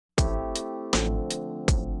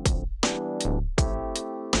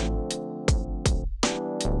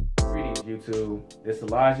YouTube. This is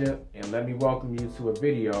Elijah, and let me welcome you to a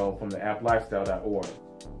video from the applifestyle.org,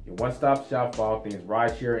 your one-stop shop for all things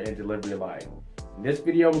rideshare and delivery alike. In this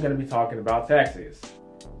video, we're going to be talking about taxes.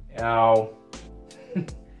 Now,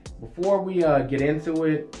 before we get into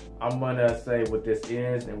it, I'm going to say what this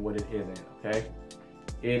is and what it isn't, okay?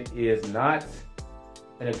 It is not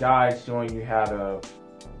a guide showing you how to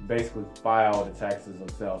basically file the taxes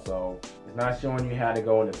themselves. So it's not showing you how to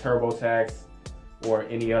go into TurboTax or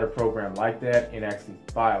any other program like that and actually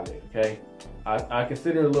file it, okay? I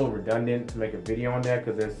consider it a little redundant to make a video on that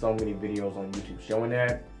because there's so many videos on YouTube showing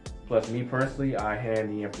that. Plus, me personally, I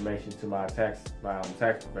hand the information to my tax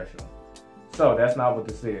professional. So that's not what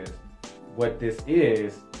this is. What this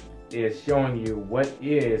is showing you what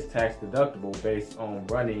is tax deductible based on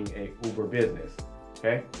running a Uber business,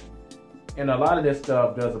 okay? And a lot of this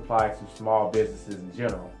stuff does apply to small businesses in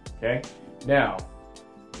general, okay? Now,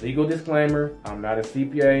 legal disclaimer, I'm not a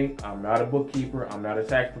CPA, I'm not a bookkeeper, I'm not a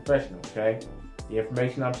tax professional, okay? The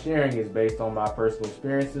information I'm sharing is based on my personal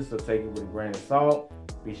experiences, so take it with a grain of salt.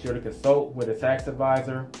 Be sure to consult with a tax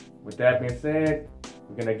advisor. With that being said,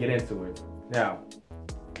 we're gonna get into it. Now,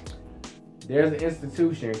 there's an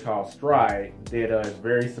institution called Stride that is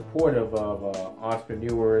very supportive of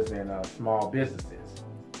entrepreneurs and small businesses.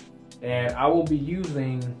 And I will be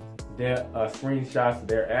using their screenshots of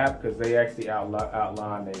their app because they actually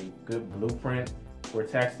outline a good blueprint for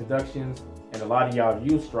tax deductions. And a lot of y'all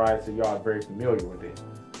use Stride, so y'all are very familiar with it.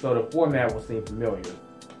 So the format will seem familiar.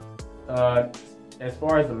 As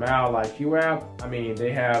far as the Mile IQ app, I mean,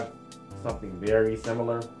 they have something very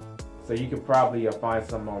similar. So you could probably find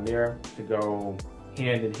something on there to go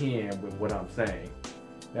hand in hand with what I'm saying.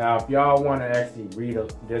 Now, if y'all want to actually read,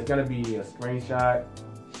 there's going to be a screenshot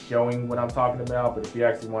showing what I'm talking about, but if you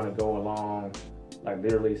actually want to go along, like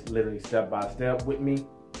literally step by step with me,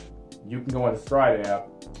 you can go on the Stride app.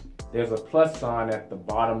 There's a plus sign at the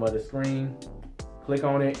bottom of the screen. Click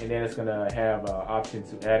on it, and then it's going to have an option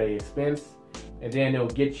to add a expense, and then it'll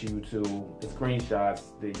get you to the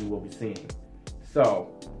screenshots that you will be seeing.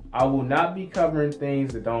 So, I will not be covering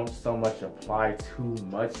things that don't so much apply too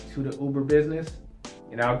much to the Uber business,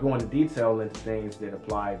 and I'll go into detail into things that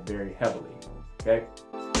apply very heavily, okay?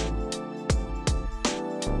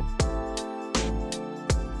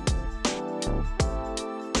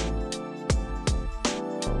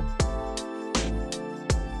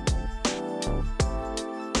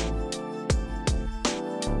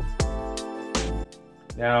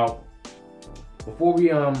 Now, before we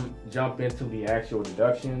jump into the actual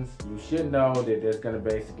deductions, you should know that there's going to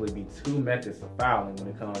basically be two methods of filing when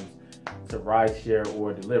it comes to rideshare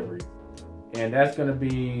or delivery. And that's going to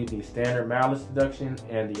be the standard mileage deduction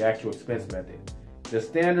and the actual expense method. The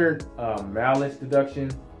standard mileage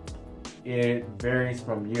deduction, it varies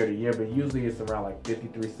from year to year, but usually it's around like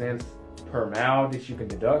 53 cents per mile that you can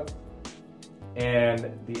deduct.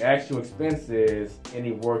 And the actual expense is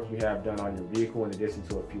any work you have done on your vehicle in addition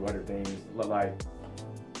to a few other things like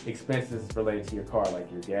expenses related to your car, like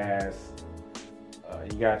your gas,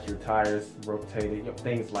 you got your tires rotated,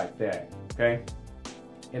 things like that, okay?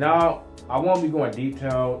 And I won't be going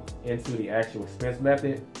detailed into the actual expense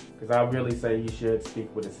method because I really say you should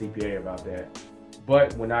speak with a CPA about that.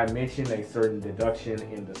 But when I mention a certain deduction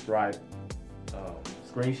in the Stride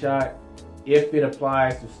screenshot, if it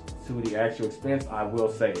applies to the actual expense, I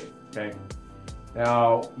will say it, okay?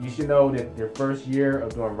 Now, you should know that your first year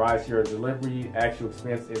of doing rideshare delivery, actual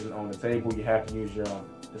expense isn't on the table. You have to use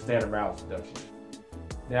the standard mileage deduction.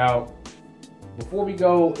 Now, before we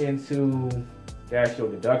go into the actual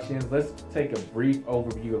deductions, let's take a brief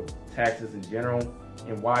overview of taxes in general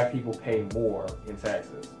and why people pay more in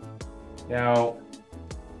taxes. Now,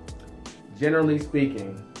 generally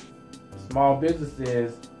speaking, small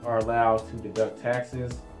businesses are allowed to deduct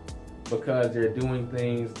taxes because they're doing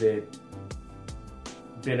things that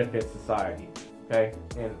benefit society, okay?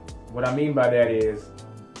 And what I mean by that is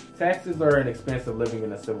taxes are an expense of living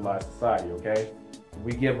in a civilized society, okay?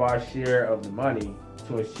 We give our share of the money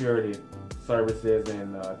to ensure that services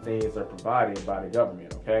and things are provided by the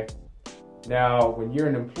government, okay? Now, when you're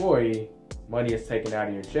an employee, money is taken out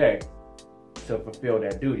of your check to fulfill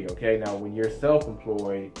that duty, okay? Now, when you're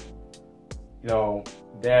self-employed, you know,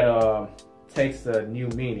 that takes a new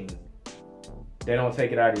meaning. They don't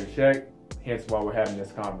take it out of your check, hence why we're having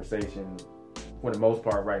this conversation for the most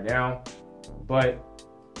part right now. But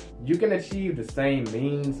you can achieve the same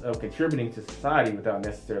means of contributing to society without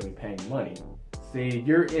necessarily paying money. See,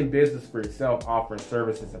 you're in business for yourself, offering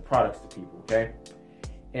services and products to people, okay?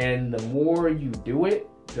 And the more you do it,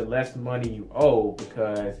 the less money you owe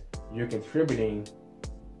because you're contributing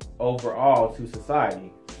overall to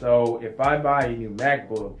society. So if I buy a new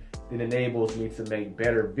MacBook, that enables me to make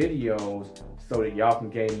better videos so that y'all can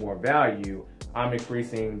gain more value, I'm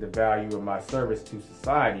increasing the value of my service to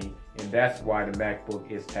society, and that's why the MacBook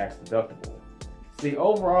is tax deductible. See,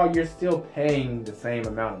 overall, you're still paying the same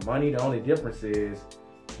amount of money. The only difference is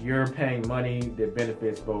you're paying money that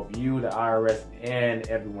benefits both you, the IRS, and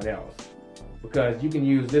everyone else. Because you can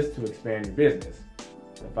use this to expand your business.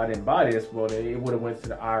 If I didn't buy this, well, it would have went to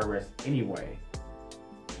the IRS anyway.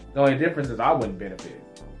 The only difference is I wouldn't benefit,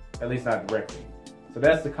 at least not directly. So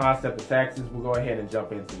that's the concept of taxes. We'll go ahead and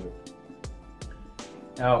jump into it.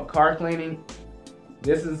 Now, car cleaning,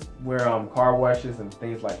 this is where car washes and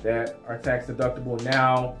things like that are tax deductible.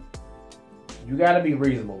 Now, you got to be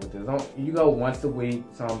reasonable with this. You go once a week,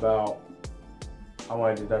 talking about, I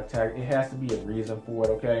want to deduct tax. It has to be a reason for it,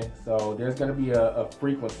 okay? So there's going to be a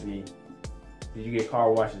frequency that you get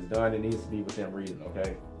car washes done. It needs to be within reason,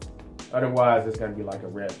 okay? Otherwise, it's going to be like a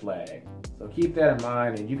red flag. So keep that in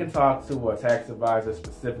mind, and you can talk to a tax advisor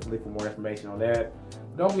specifically for more information on that.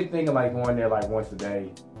 Don't be thinking like going there like once a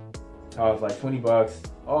day. Oh, it's like 20 bucks.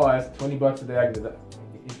 Oh, that's 20 bucks a day.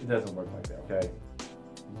 It doesn't work like that, okay?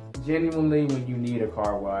 Genuinely, when you need a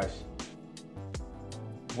car wash,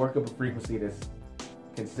 work up a frequency that's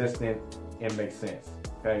consistent and makes sense,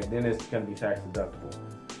 okay? Then it's going to be tax deductible.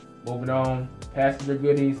 Moving on, passenger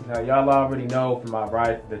goodies. Now, y'all already know from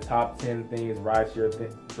the top 10 things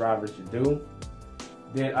rideshare drivers should do.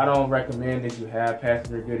 Then I don't recommend that you have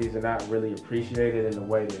passenger goodies. They're not really appreciated in the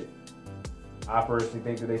way that I personally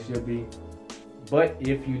think that they should be. But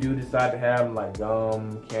if you do decide to have them, like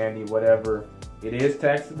gum, candy, whatever, it is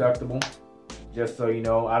tax deductible. Just so you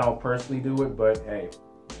know, I don't personally do it, but hey,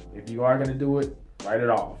 if you are gonna do it, write it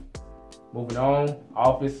off. Moving on,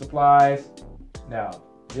 office supplies. Now,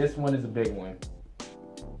 this one is a big one.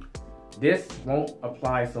 This won't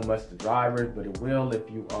apply so much to drivers, but it will if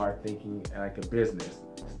you are thinking like a business.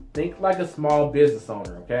 Think like a small business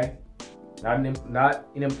owner, okay? Not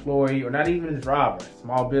an employee or not even a driver,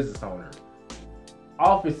 small business owner.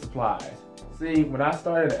 Office supplies. See, when I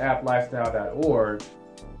started at applifestyle.org,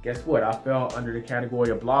 guess what? I fell under the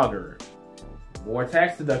category of blogger. More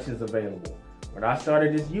tax deductions available. When I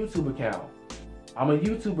started this YouTube account, I'm a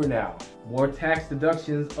YouTuber now. More tax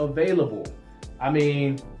deductions available. I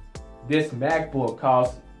mean, this MacBook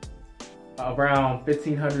costs around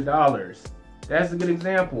 $1,500. That's a good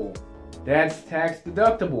example. That's tax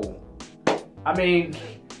deductible. I mean,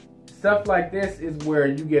 stuff like this is where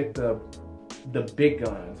you get the big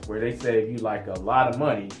guns, where they save you like a lot of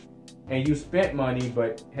money, and you spent money,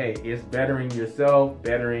 but hey, it's bettering yourself,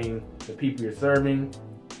 bettering the people you're serving.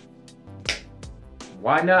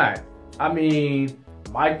 Why not? I mean,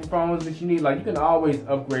 microphones that you need, like you can always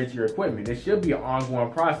upgrade your equipment. It should be an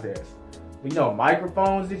ongoing process. But, you know,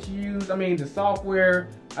 microphones that you use, I mean, the software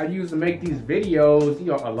I use to make these videos, you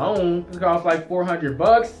know, alone, it costs like 400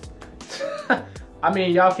 bucks. I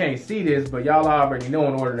mean, y'all can't see this, but y'all already know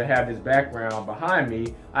in order to have this background behind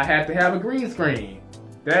me, I had to have a green screen.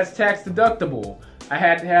 That's tax deductible. I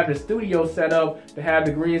had to have the studio set up to have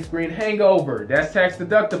the green screen hangover. That's tax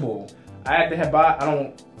deductible. I had to have, I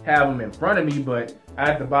don't have them in front of me, but I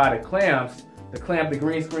had to buy the clamps to clamp the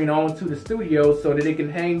green screen onto the studio so that it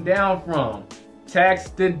can hang down from. Tax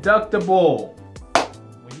deductible.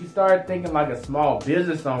 When you start thinking like a small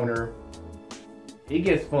business owner, it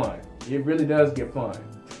gets fun. It really does get fun.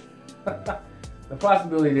 The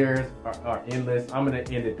possibility there are endless. I'm going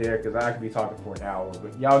to end it there because I could be talking for an hour,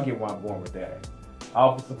 but y'all get where I'm going with that.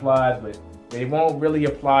 Office supplies, but they won't really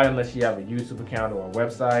apply unless you have a YouTube account or a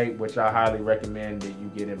website, which I highly recommend that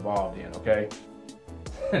you get involved in, okay?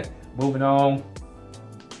 Moving on,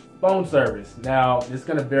 phone service. Now, it's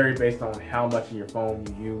going to vary based on how much of your phone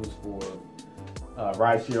you use for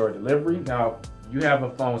rideshare or delivery. Now, you have a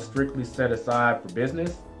phone strictly set aside for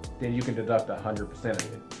business, then you can deduct 100%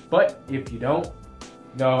 of it. But if you don't,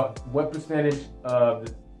 now what percentage do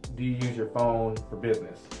you use your phone for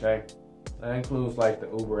business? Okay, that includes like the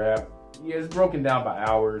Uber app. Yeah, it's broken down by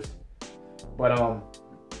hours, but a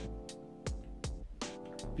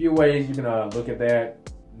few ways you can look at that.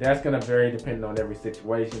 That's gonna vary depending on every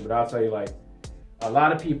situation. But I'll tell you, like a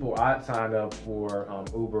lot of people I signed up for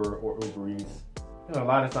Uber or Uber Eats. You know, a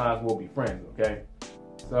lot of times we'll be friends. Okay,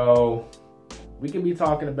 so we can be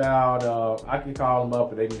talking about, I can call them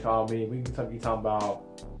up or they can call me. We can be talking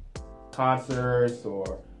about concerts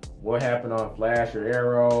or what happened on Flash or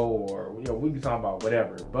Arrow, or you know, we can talk about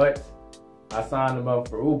whatever. But I signed them up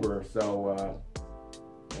for Uber, so are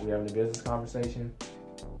we having a business conversation?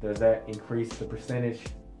 Does that increase the percentage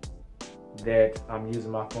that I'm using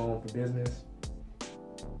my phone for business?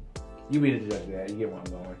 You be the judge of that. You get where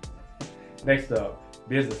I'm going. Next up,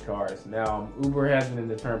 business cards. Now, Uber has it in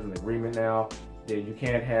the terms and agreement now that you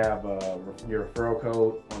can't have your referral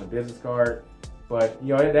code on a business card. But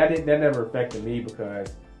you know that never affected me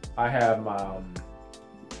because I have my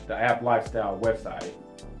the App Lifestyle website.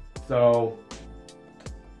 So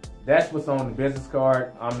that's what's on the business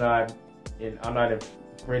card. I'm not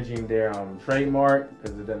infringing their trademark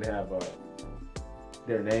because it doesn't have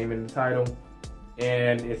their name in the title,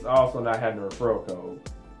 and it's also not having a referral code.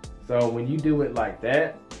 So when you do it like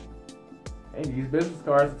that, hey, these business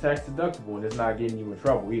cards are tax deductible and it's not getting you in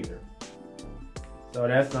trouble either. So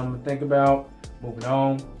that's something to think about. Moving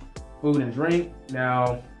on, food and drink.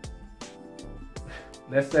 Now,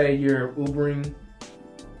 let's say you're Ubering,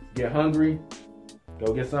 get hungry,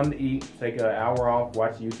 go get something to eat, take an hour off,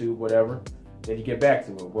 watch YouTube, whatever, then you get back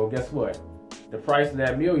to it. Well, guess what? The price of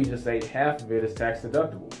that meal you just ate, half of it is tax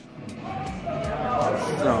deductible.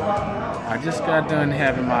 So, I just got done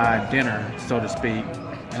having my dinner, so to speak,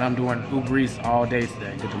 and I'm doing Uber Eats all day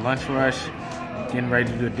today. Did the lunch rush, getting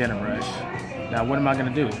ready to do a dinner rush. Now, what am I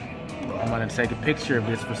gonna do? I'm gonna take a picture of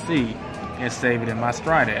this receipt and save it in my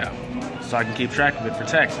Stride app so I can keep track of it for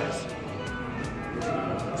taxes.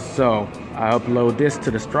 So I upload this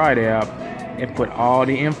to the Stride app and put all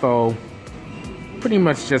the info, pretty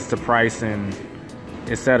much just the price and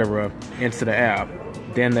etc., into the app.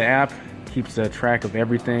 Then the app keeps a track of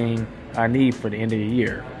everything I need for the end of the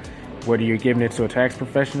year, whether you're giving it to a tax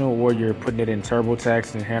professional or you're putting it in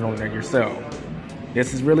TurboTax and handling it yourself.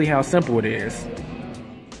 This is really how simple it is.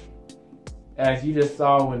 As you just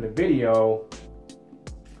saw in the video,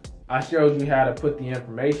 I showed you how to put the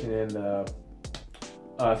information in the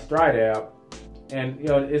Stride app, and you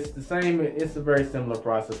know it's the same. It's a very similar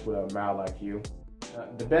process with a MileIQ.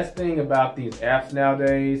 The best thing about these apps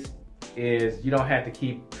nowadays is you don't have to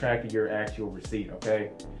keep track of your actual receipt.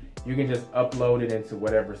 Okay, you can just upload it into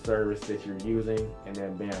whatever service that you're using, and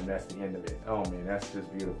then bam, that's the end of it. Oh man, that's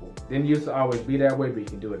just beautiful. Didn't used to always be that way, but you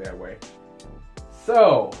can do it that way.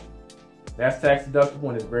 So that's tax deductible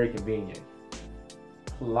and it's very convenient.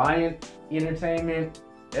 Client entertainment,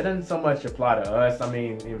 that doesn't so much apply to us. I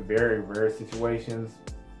mean, in very rare situations,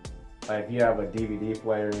 like if you have a DVD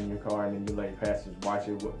player in your car and then you let your passengers watch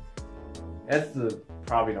it, that's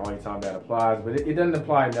probably the only time that applies, but it doesn't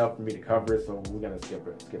apply enough for me to cover it, so we're gonna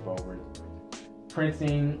skip over it.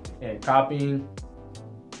 Printing and copying,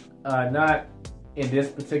 not in this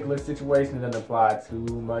particular situation, it doesn't apply too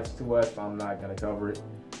much to us, so I'm not gonna cover it.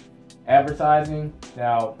 Advertising,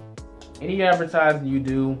 now any advertising you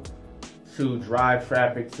do to drive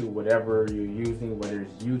traffic to whatever you're using, whether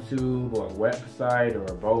it's YouTube or a website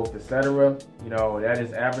or both, etc., you know, that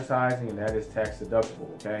is advertising and that is tax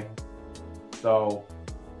deductible, okay? So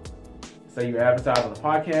say you advertise on a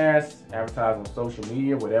podcast, advertise on social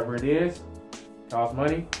media, whatever it is, costs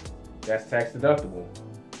money, that's tax deductible.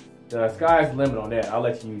 The sky's the limit on that. I'll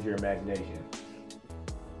let you use your imagination.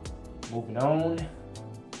 Moving on.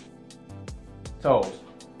 Tolls.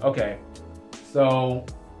 Okay, so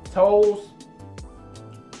tolls,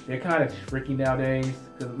 they're kind of tricky nowadays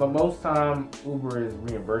because most time Uber is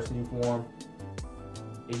reimbursing you for them.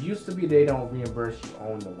 It used to be they don't reimburse you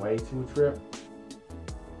on the way to a trip,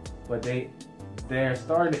 but they're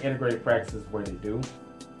starting to integrate practices where they do.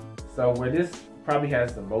 So where this probably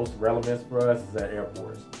has the most relevance for us is at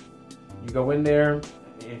airports. You go in there,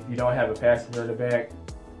 if you don't have a passenger in the back,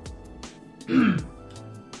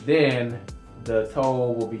 then the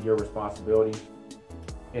toll will be your responsibility.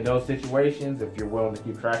 In those situations, if you're willing to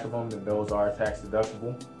keep track of them, then those are tax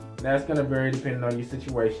deductible. And that's going to vary depending on your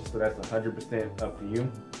situation, so that's 100% up to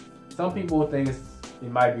you. Some people think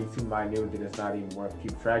it might be too minute that it's not even worth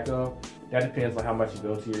keeping track of. That depends on how much you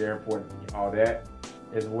go to your airport and all that,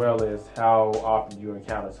 as well as how often you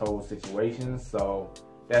encounter toll situations. So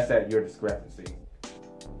that's at your discrepancy.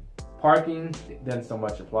 Parking doesn't so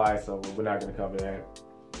much apply, so we're not going to cover that.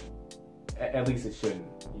 At least it shouldn't.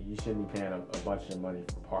 You shouldn't be paying a bunch of money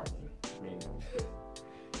for parking. I mean,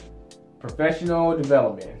 professional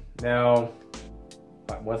development. Now,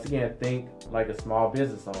 once again, think like a small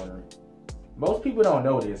business owner. Most people don't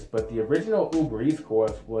know this, but the original Uber Eats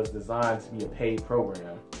course was designed to be a paid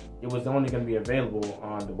program. It was only going to be available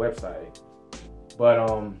on the website. But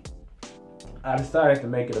I decided to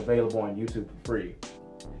make it available on YouTube for free.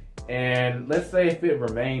 And let's say if it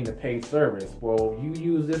remained a paid service, well, you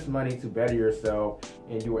use this money to better yourself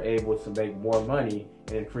and you were able to make more money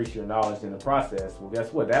and increase your knowledge in the process. Well,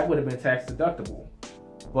 guess what? That would have been tax deductible.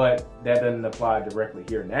 But that doesn't apply directly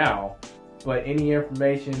here now. But any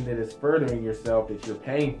information that is furthering yourself that you're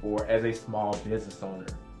paying for as a small business owner.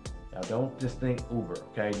 Now, don't just think Uber,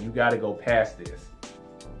 okay? You got to go past this.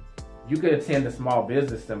 You could attend a small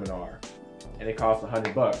business seminar and it costs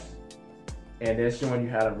 $100. And they're showing you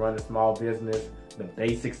how to run a small business, the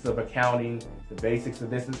basics of accounting, the basics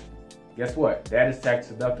of this. Guess what? That is tax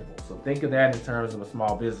deductible. So think of that in terms of a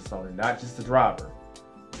small business owner, not just a driver.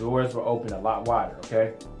 Doors will open a lot wider,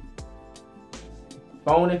 okay?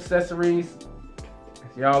 Phone accessories.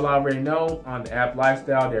 As y'all already know, on the app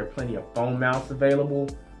Lifestyle, there are plenty of phone mounts available.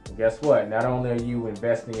 And guess what? Not only are you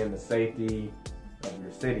investing in the safety of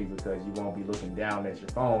your city because you won't be looking down at your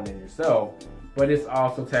phone and yourself, but it's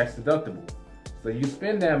also tax deductible. So you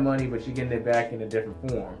spend that money, but you're getting it back in a different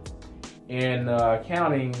form. In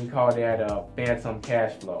accounting, we call that phantom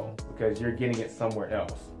cash flow because you're getting it somewhere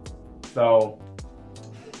else. So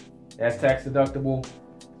that's tax deductible.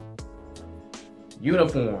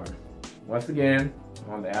 Uniform. Once again,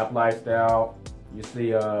 on the app Lifestyle, you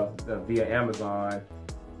see via Amazon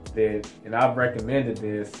that, and I've recommended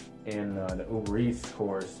this in the Uber Eats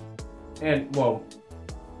course, and well,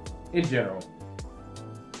 in general,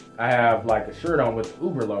 I have like a shirt on with the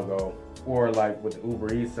Uber logo, or like with the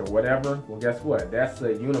Uber Eats or whatever. Well, guess what? That's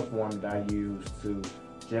the uniform that I use to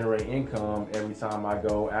generate income every time I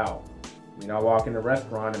go out. I mean, I walk in the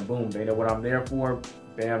restaurant and boom, they know what I'm there for.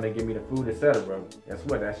 Bam, they give me the food, etc. Guess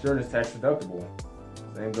what? That shirt is tax deductible.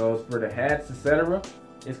 Same goes for the hats, etc.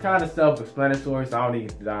 It's kind of self-explanatory, so I don't need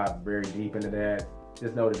to dive very deep into that.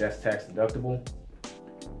 Just know that that's tax deductible.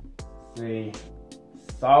 See,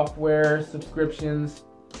 software subscriptions.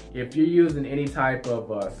 If you're using any type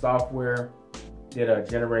of software that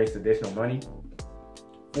generates additional money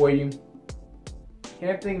for you,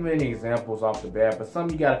 can't think of any examples off the bat, but some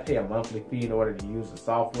you gotta pay a monthly fee in order to use the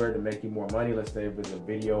software to make you more money. Let's say if it's a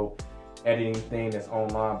video editing thing that's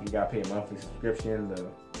online, but you gotta pay a monthly subscription,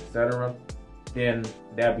 etc. Then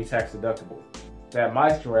that'd be tax deductible. That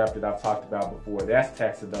Maestro app that I've talked about before, that's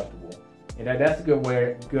tax deductible, and that's a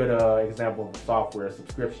good example of a software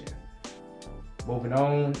subscription. Moving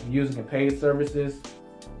on, music and paid services.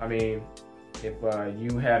 I mean, if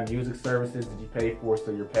you have music services that you pay for so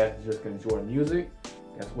your passengers can enjoy music,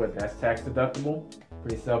 guess what? That's tax deductible.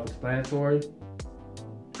 Pretty self-explanatory.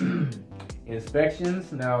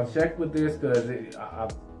 Inspections. Now check with this because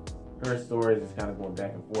I've heard stories that's kind of going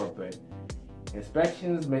back and forth, but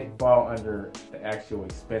inspections may fall under the actual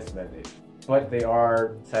expense method, but they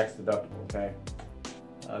are tax deductible, okay?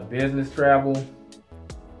 Business travel.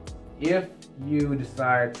 If you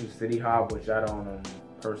decide to city hop, which I don't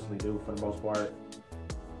personally do for the most part,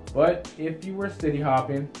 but if you were city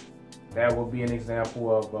hopping, that would be an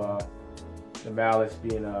example of the mileage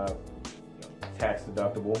being tax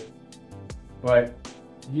deductible. But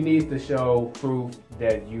you need to show proof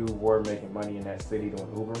that you were making money in that city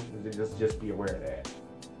doing Uber. Just be aware of that.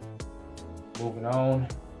 Moving on,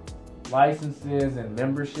 licenses and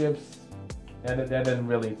memberships. That doesn't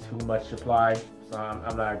really too much apply, so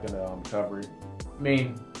I'm not gonna cover it. I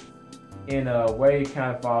mean, in a way, it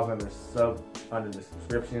kind of falls under the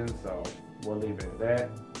subscription, so we'll leave it at that.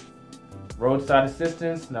 Roadside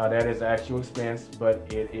assistance. Now that is actual expense,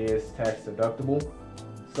 but it is tax deductible.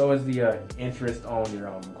 So is the interest on your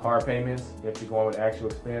car payments if you're going with actual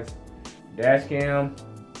expense. Dash cam,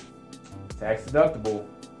 tax deductible.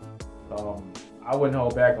 I wouldn't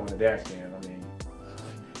hold back on the dash cam. I mean,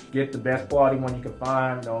 get the best quality one you can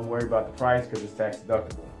find. Don't worry about the price because it's tax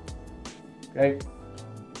deductible. Okay.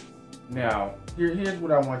 Now, here's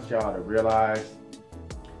what I want y'all to realize.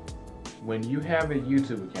 When you have a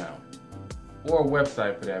YouTube account, or a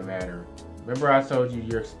website for that matter, remember I told you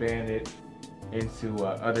you're expanded into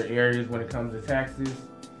other areas when it comes to taxes?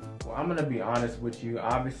 Well, I'm gonna be honest with you.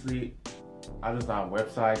 Obviously, I design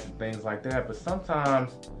websites and things like that, but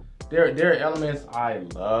sometimes there are elements I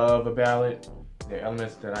love about it. There are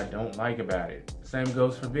elements that I don't like about it. Same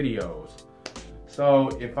goes for videos. So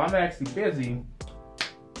if I'm actually busy,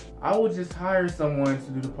 I will just hire someone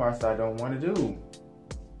to do the parts I don't want to do.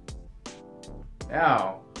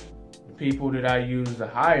 Now, the people that I use to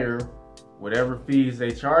hire, whatever fees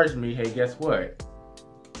they charge me, hey, guess what?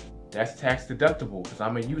 That's tax deductible because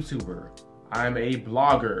I'm a YouTuber. I'm a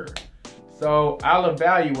blogger. So I'll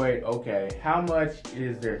evaluate, okay, how much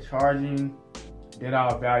is they're charging? Then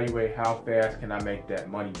I'll evaluate how fast can I make that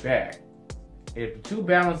money back. If the two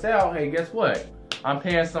balance out, hey, guess what? I'm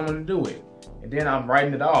paying someone to do it. And then I'm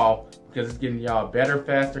writing it off because it's getting y'all better,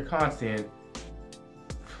 faster content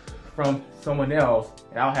from someone else,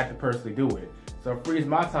 and I'll have to personally do it. So it frees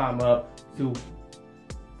my time up to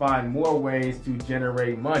find more ways to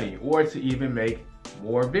generate money or to even make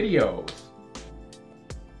more videos.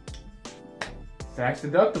 Tax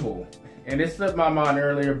deductible. And it slipped my mind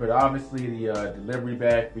earlier, but obviously the delivery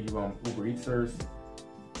bag for you Uber Eatsers,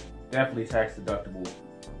 definitely tax deductible.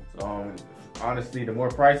 So honestly, the more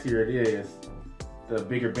pricier it is, the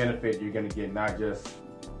bigger benefit you're going to get, not just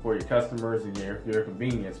for your customers and your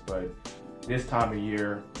convenience, but this time of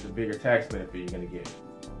year, the bigger tax benefit you're going to get.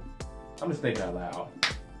 I'm just thinking out loud.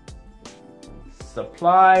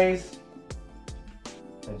 Supplies,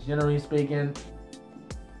 and generally speaking,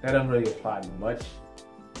 that doesn't really apply much,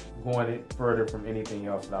 going further from anything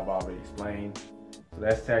else that I've already explained. So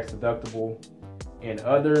that's tax deductible. And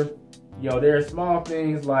other, there are small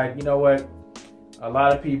things like, you know what, a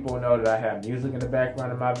lot of people know that I have music in the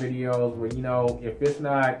background of my videos where, if it's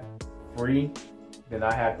not free, then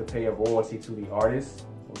I have to pay a royalty to the artist.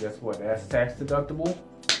 Well, guess what? That's tax deductible.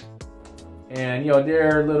 And,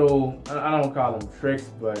 there are little, I don't call them tricks,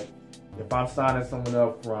 but if I'm signing someone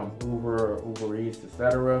up from Uber or Uber Eats,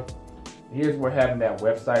 etc., here's where having that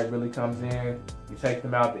website really comes in. You take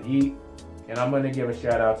them out to eat. And I'm going to give a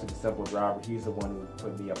shout out to the Simple Driver. He's the one who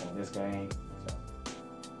put me up on this game. So,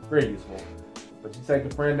 very useful. But you take a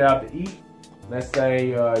friend out to eat. Let's say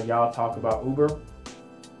y'all talk about Uber.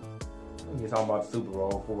 You're talking about the Super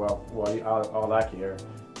Bowl for all I care.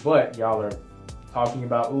 But y'all are talking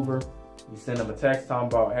about Uber. You send them a text talking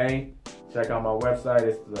about, hey, check out my website.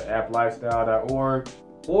 It's the applifestyle.org.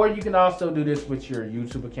 Or you can also do this with your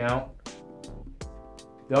YouTube account.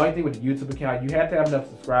 The only thing with the YouTube account, you have to have enough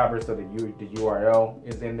subscribers so that the URL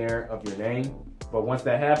is in there of your name. But once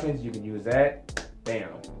that happens, you can use that. Bam.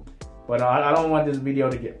 But I don't want this video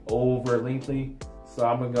to get over lengthy, so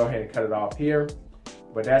I'm going to go ahead and cut it off here.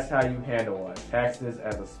 But that's how you handle taxes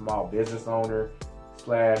as a small business owner /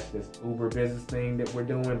 this Uber business thing that we're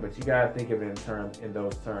doing. But you got to think of it in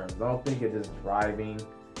those terms. Don't think of just driving.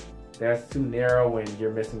 That's too narrow and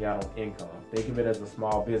you're missing out on income. Think of it as a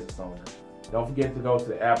small business owner. Don't forget to go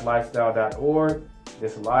to applifestyle.org.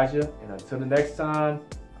 This is Elijah, and until the next time,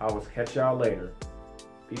 I will catch y'all later.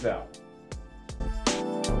 Peace out.